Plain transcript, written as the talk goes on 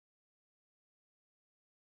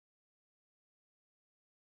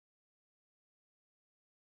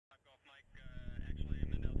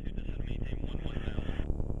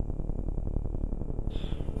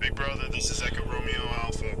brother, this is Echo Romeo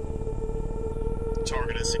Alpha.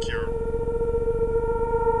 Target is secure.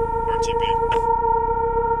 RTB.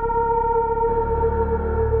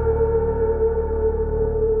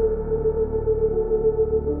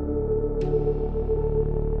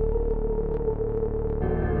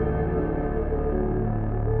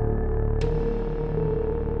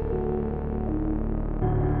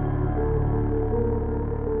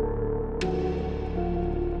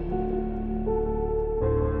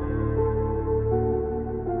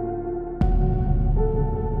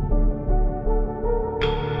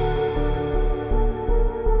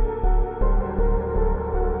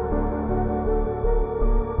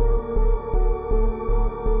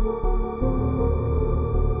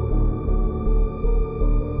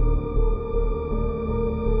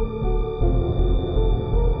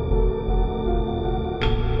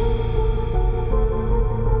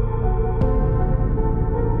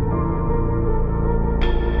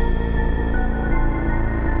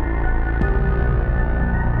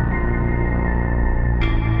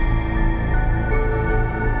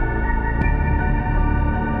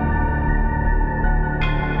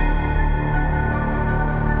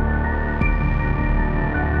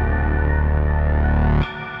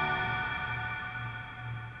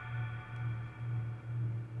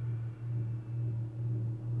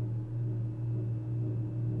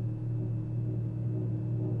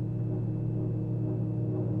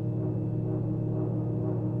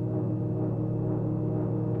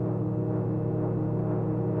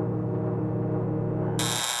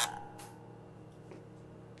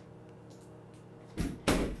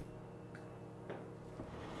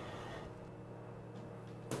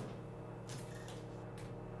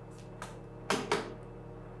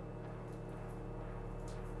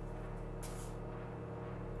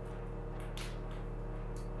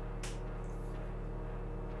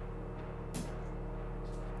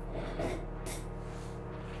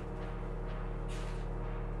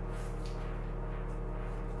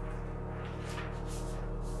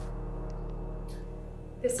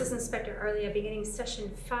 This is Inspector Arlia beginning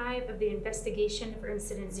session 5 of the investigation for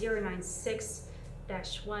incident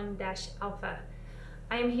 096-1-Alpha.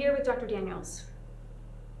 I am here with Dr. Daniels.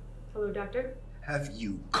 Hello, Doctor. Have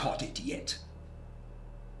you caught it yet?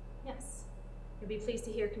 Yes. You'll be pleased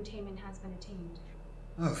to hear containment has been attained.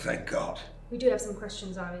 Oh, thank God. We do have some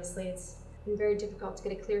questions, obviously. It's been very difficult to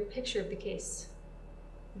get a clear picture of the case.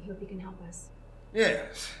 We hope you can help us.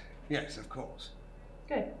 Yes, of course.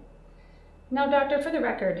 Good. Now, Doctor, for the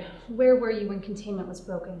record, where were you when containment was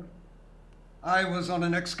broken? I was on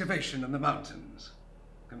an excavation in the mountains,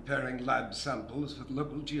 comparing lab samples with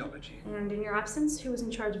local geology. And in your absence, who was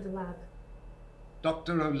in charge of the lab?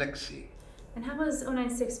 Dr. Oleksii. And how was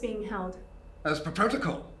 096 being held? As per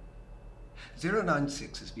protocol.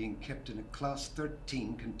 096 is being kept in a Class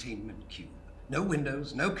 13 containment cube. No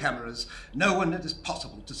windows, no cameras, no one it is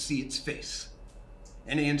possible to see its face.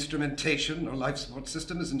 Any instrumentation or life support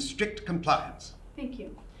system is in strict compliance. Thank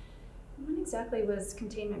you. When exactly was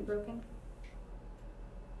containment broken?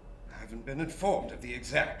 I haven't been informed of the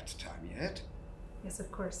exact time yet. Yes,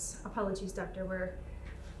 of course. Apologies, Doctor. We're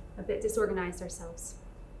a bit disorganized ourselves.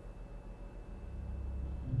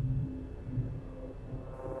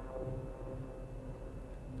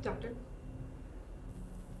 Doctor?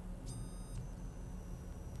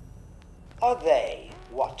 Are they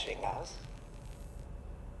watching us?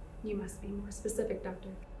 You must be more specific, Doctor.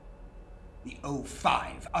 The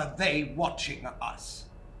O5, are they watching us?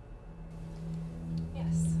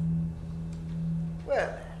 Yes.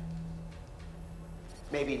 Well,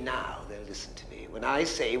 maybe now they'll listen to me when I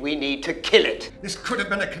say we need to kill it. This could have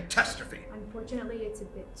been a catastrophe. Unfortunately, it's a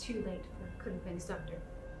bit too late for could have beens, Doctor.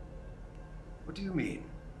 What do you mean?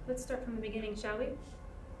 Let's start from the beginning, shall we?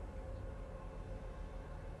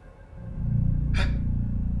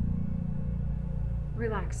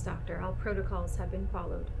 Relax, Doctor. All protocols have been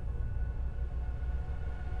followed.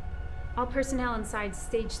 All personnel inside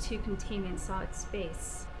Stage 2 containment saw its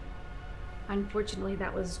base. Unfortunately,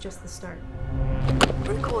 that was just the start.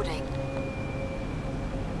 Recording.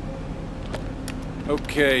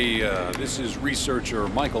 Okay, this is researcher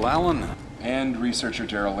Michael Allen. And researcher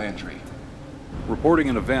Daryl Landry. Reporting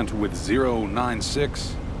an event with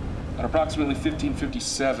 096. At approximately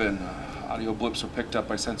 1557, audio blips were picked up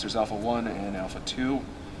by sensors Alpha 1 and Alpha 2.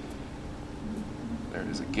 There it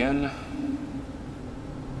is again.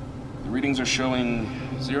 The readings are showing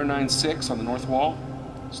 096 on the north wall,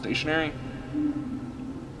 stationary.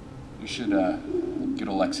 You should get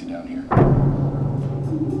Oleksii down here.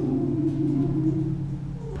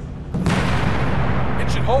 It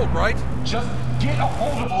should hold, right? Just get a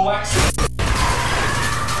hold of Oleksii.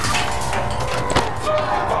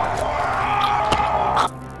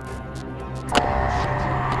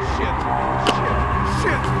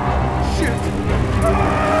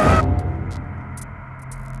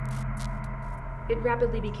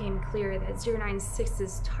 rapidly became clear that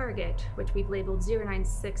 096's target, which we've labeled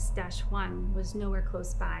 096-1, was nowhere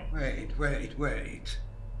close by. Wait.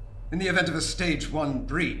 In the event of a Stage 1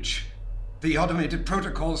 breach, the automated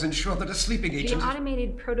protocols ensure that a sleeping agent... The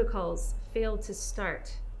automated protocols failed to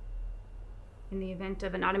start. In the event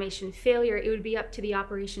of an automation failure, it would be up to the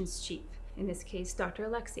operations chief, in this case, Dr.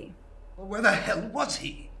 Alexei. Well, where the hell was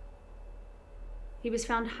he? He was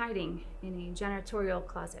found hiding in a janitorial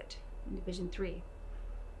closet in Division 3.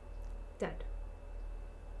 Dead.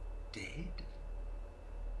 Dead?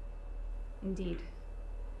 Indeed.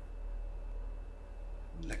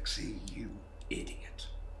 Alexei, you idiot.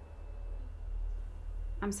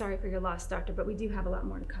 I'm sorry for your loss, Doctor, but we do have a lot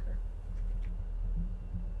more to cover.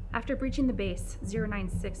 After breaching the base,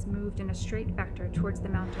 096 moved in a straight vector towards the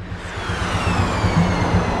mountains.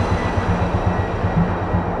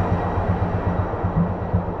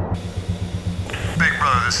 Big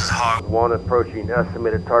Brother, this is Hog 1 approaching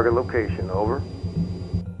estimated target location, over.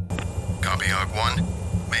 Copy, Hog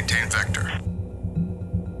 1. Maintain vector.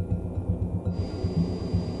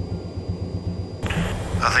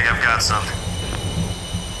 I think I've got something.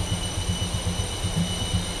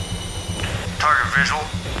 Target visual.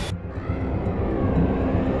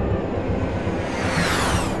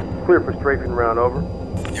 Clear for strafing round, over.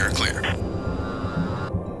 You're clear.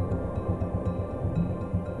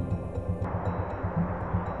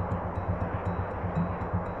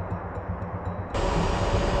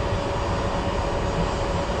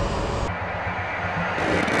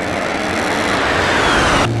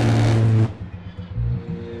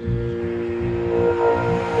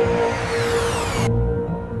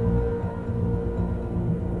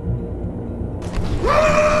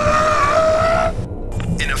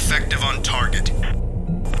 Ineffective on target.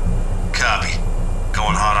 Copy.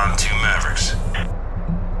 Going hot on 2 Mavericks.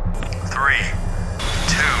 3,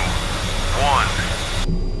 2,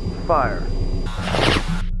 1. Fire.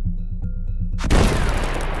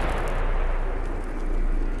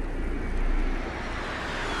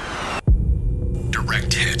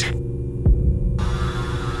 Direct hit.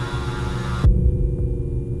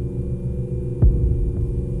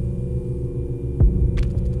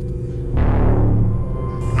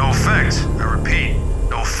 No effect. I repeat,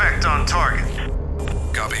 no effect on target.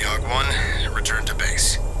 Copy, Hog 1. Return to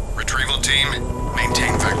base. Retrieval team,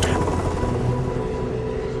 maintain vector.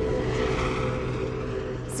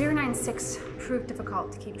 096 proved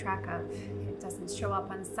difficult to keep track of. It doesn't show up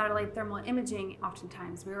on satellite thermal imaging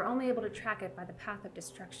oftentimes. We were only able to track it by the path of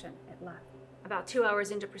destruction it left. About 2 hours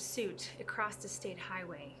into pursuit, it crossed a state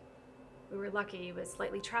highway. We were lucky it was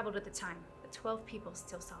lightly traveled at the time, but 12 people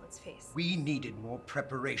still saw its face. We needed more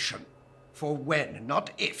preparation. For when, not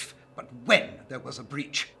if, but when there was a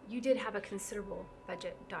breach. You did have a considerable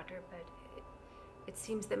budget, Doctor, but it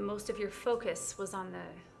seems that most of your focus was on the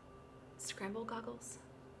scramble goggles?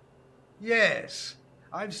 Yes,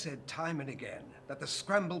 I've said time and again that the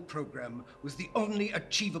scramble program was the only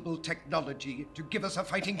achievable technology to give us a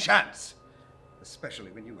fighting chance.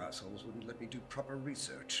 Especially when you assholes wouldn't let me do proper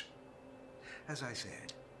research. As I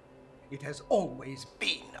said, it has always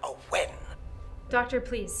been a when. Doctor,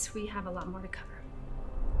 please, we have a lot more to cover.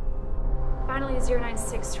 Finally,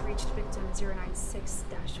 096 reached victim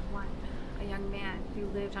 096-1, a young man who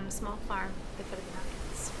lived on a small farm at the foot of the mountains.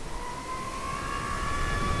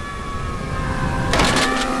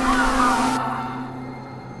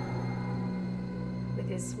 With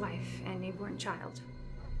his wife and newborn child.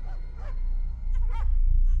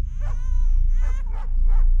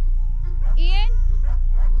 Ian?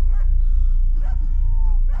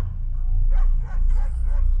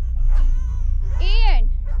 Ian!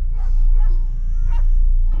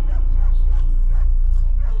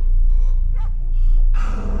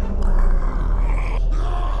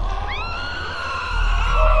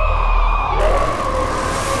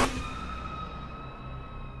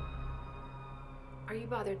 Are you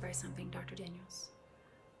bothered by something, Dr. Daniels?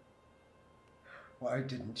 Why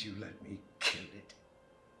didn't you let me kill it?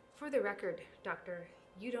 For the record, Doctor,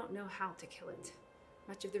 you don't know how to kill it.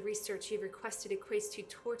 Much of the research you've requested equates to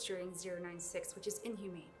torturing 096, which is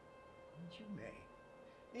inhumane. Inhumane?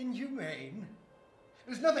 Inhumane?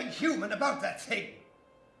 There's nothing human about that thing!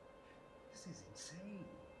 This is insane.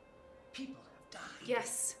 People have died.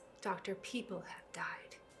 Yes, Doctor, people have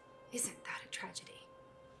died. Isn't that a tragedy?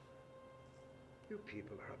 You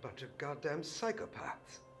people are a bunch of goddamn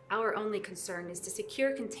psychopaths. Our only concern is to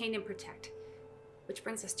secure, contain, and protect. Which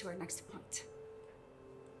brings us to our next point.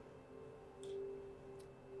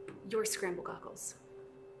 Your scramble goggles.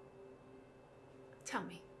 Tell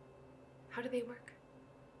me, how do they work?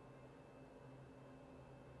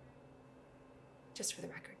 Just for the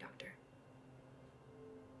record, Doctor.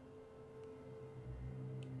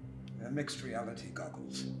 They're mixed reality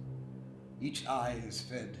goggles. Each eye is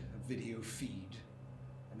fed a video feed,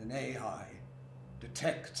 and an AI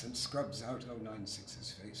detects and scrubs out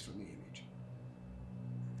 096's face from the image.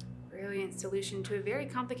 Brilliant solution to a very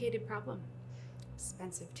complicated problem.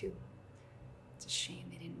 Expensive, too. It's a shame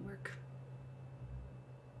they didn't work.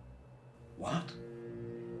 What?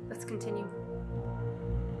 Let's continue.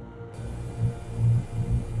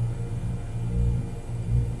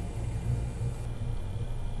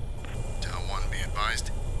 Tal 1, be advised.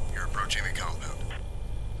 You're approaching the compound.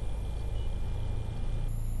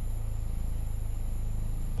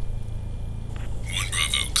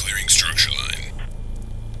 Bravo, clearing structure line.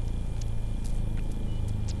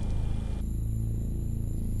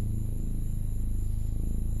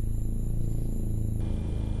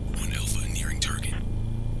 1 Alpha nearing target.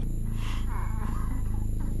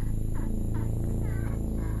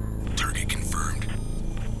 Target confirmed.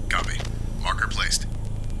 Copy. Marker placed.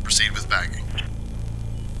 Proceed with bagging.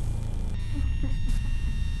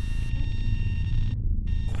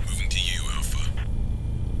 Moving to you, Alpha.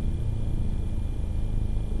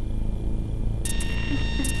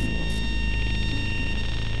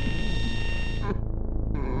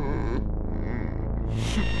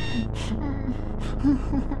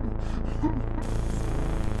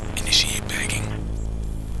 Initiate bagging.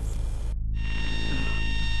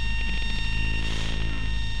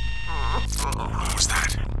 What was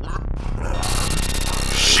that?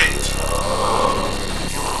 Shit!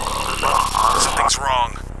 Something's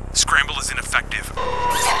wrong. Scramble is ineffective.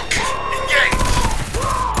 Fuck! Engage!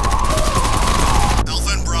 Alpha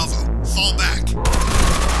and Bravo, fall back.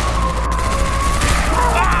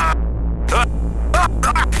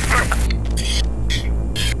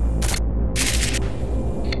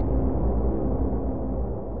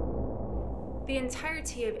 The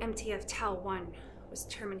entirety of MTF Tal 1 was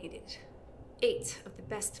terminated. 8 of the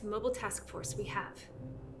best mobile task force we have.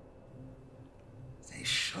 They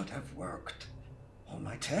should have worked. All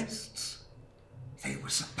my tests. They were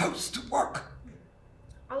supposed to work.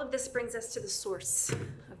 All of this brings us to the source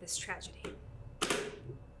of this tragedy.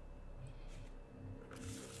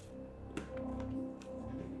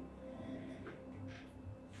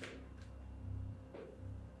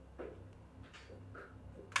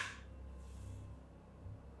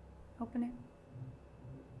 Open it.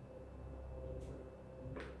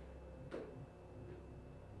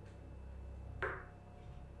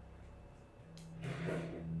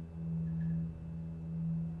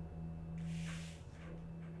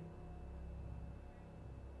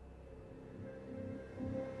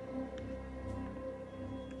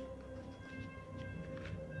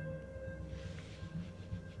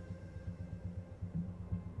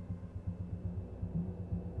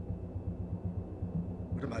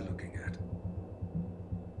 What am I looking at?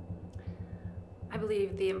 I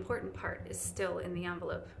believe the important part is still in the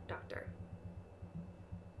envelope, Doctor.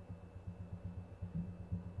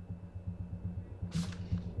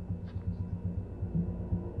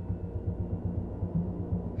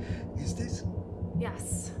 Is this?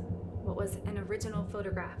 Yes. What was an original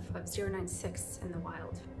photograph of 096 in the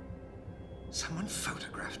wild. Someone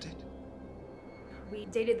photographed it? We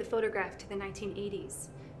dated the photograph to the 1980s.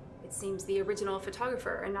 It seems the original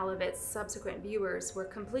photographer and all of its subsequent viewers were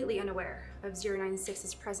completely unaware of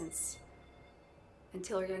 096's presence.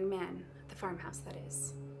 Until a young man at the farmhouse, that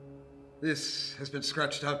is. This has been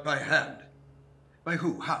scratched out by hand. By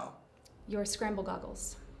who? How? Your scramble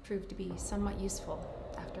goggles proved to be somewhat useful,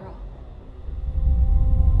 after all.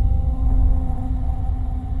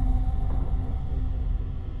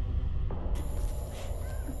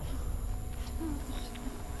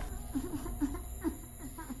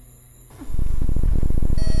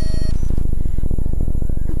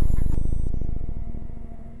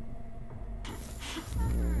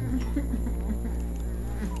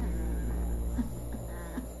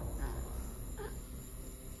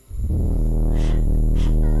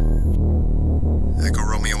 Echo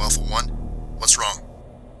Romeo Alpha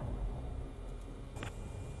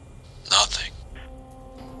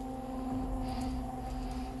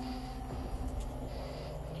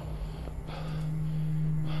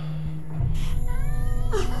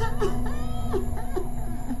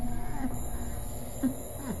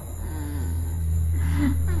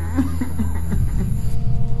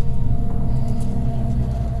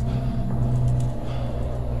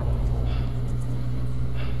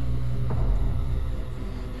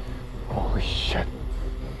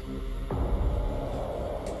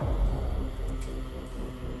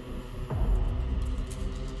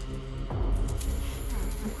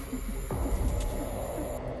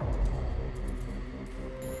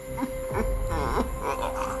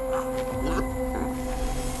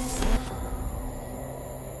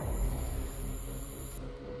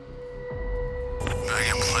I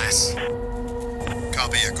am place.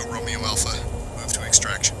 Copy Echo Romeo Alpha. Move to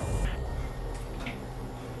extraction.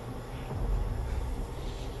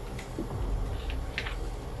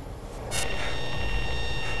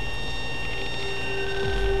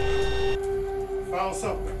 Files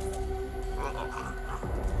up.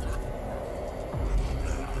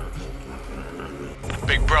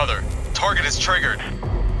 Big brother, target is triggered.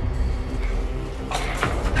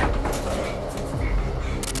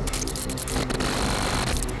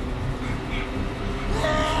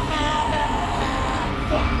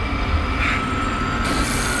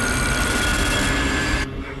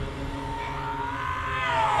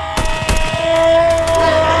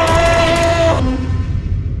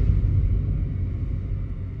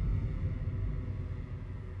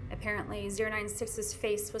 Apparently, 096's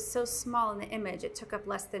face was so small in the image it took up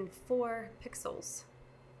less than 4 pixels.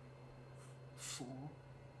 4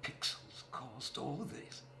 pixels caused all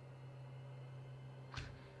this?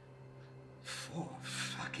 4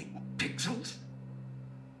 fucking pixels?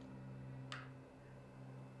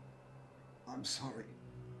 I'm sorry.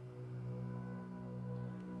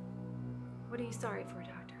 What are you sorry for,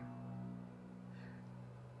 Doctor?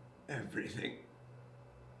 Everything.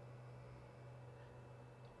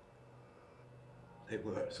 They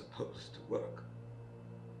were supposed to work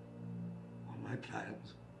on my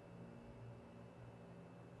plans.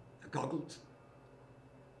 The goggles,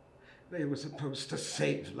 they were supposed to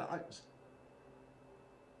save lives.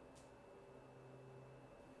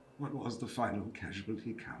 What was the final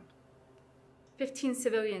casualty count? 15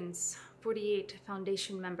 civilians, 48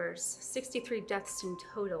 Foundation members, 63 deaths in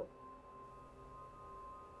total.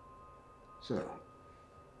 So,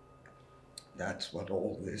 that's what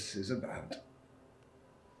all this is about.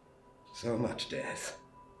 So much death.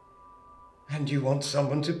 And you want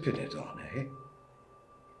someone to pin it on, eh?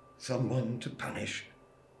 Someone to punish.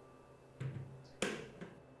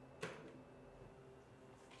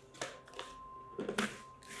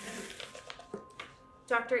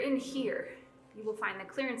 Doctor, in here, you will find the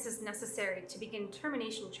clearances necessary to begin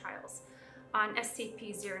termination trials on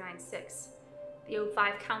SCP-096. The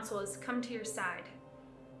O5 Council has come to your side.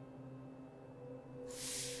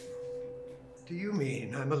 Do you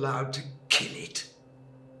mean I'm allowed to kill it?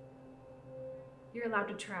 You're allowed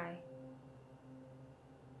to try.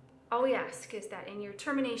 All we ask is that in your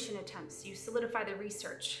termination attempts, you solidify the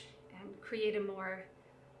research and create a more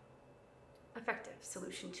effective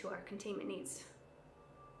solution to our containment needs.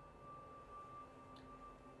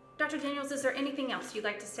 Dr. Daniels, is there anything else you'd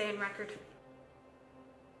like to say on record?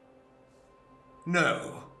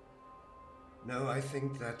 No. No, I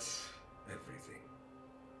think that's everything.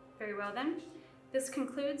 Very well then. This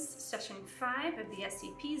concludes session 5 of the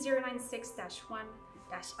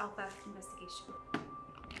SCP-096-1-Alpha investigation.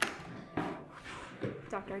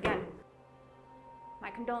 Doctor, again,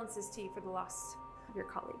 my condolences to you for the loss of your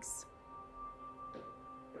colleagues.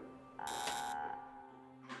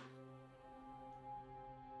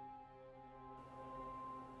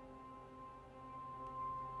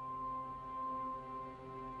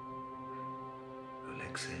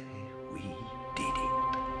 Alexei, we did it.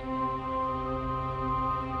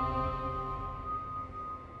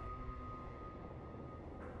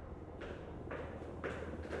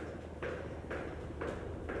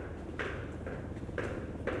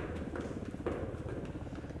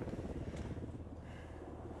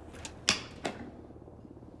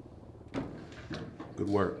 Good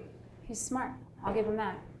work. He's smart. I'll give him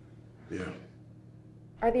that. Yeah.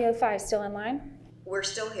 Are the O5 still in line? We're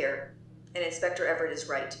still here, and Inspector Everett is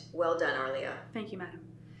right. Well done, Arlia. Thank you, madam.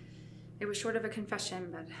 It was short of a confession,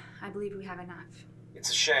 but I believe we have enough. It's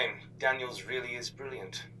a shame. Daniels really is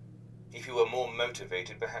brilliant. If he were more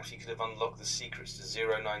motivated, perhaps he could have unlocked the secrets to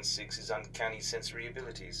 096's uncanny sensory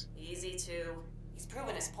abilities. Easy to. He's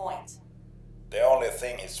proven his point. The only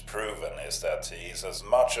thing he's proven is that he's as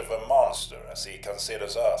much of a monster as he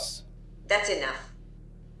considers us. That's enough.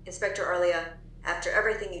 Inspector Arlia, after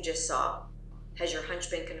everything you just saw, has your hunch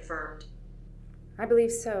been confirmed? I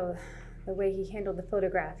believe so. The way he handled the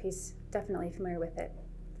photograph, he's definitely familiar with it.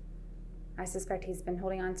 I suspect he's been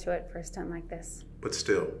holding on to it for a stunt like this. But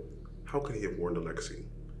still, how could he have warned Alexei?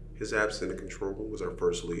 His absence in the control room was our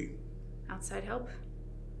first lead. Outside help?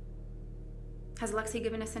 Has Alexei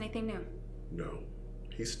given us anything new? No,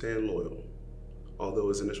 he's staying loyal, although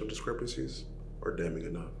his initial discrepancies are damning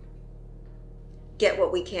enough. Get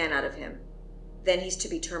what we can out of him. Then he's to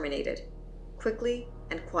be terminated. Quickly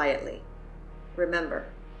and quietly.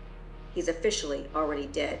 Remember, he's officially already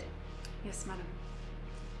dead. Yes, madam.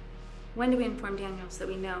 When do we inform Daniels that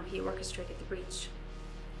we know he orchestrated the breach?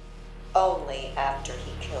 Only after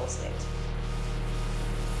he kills it.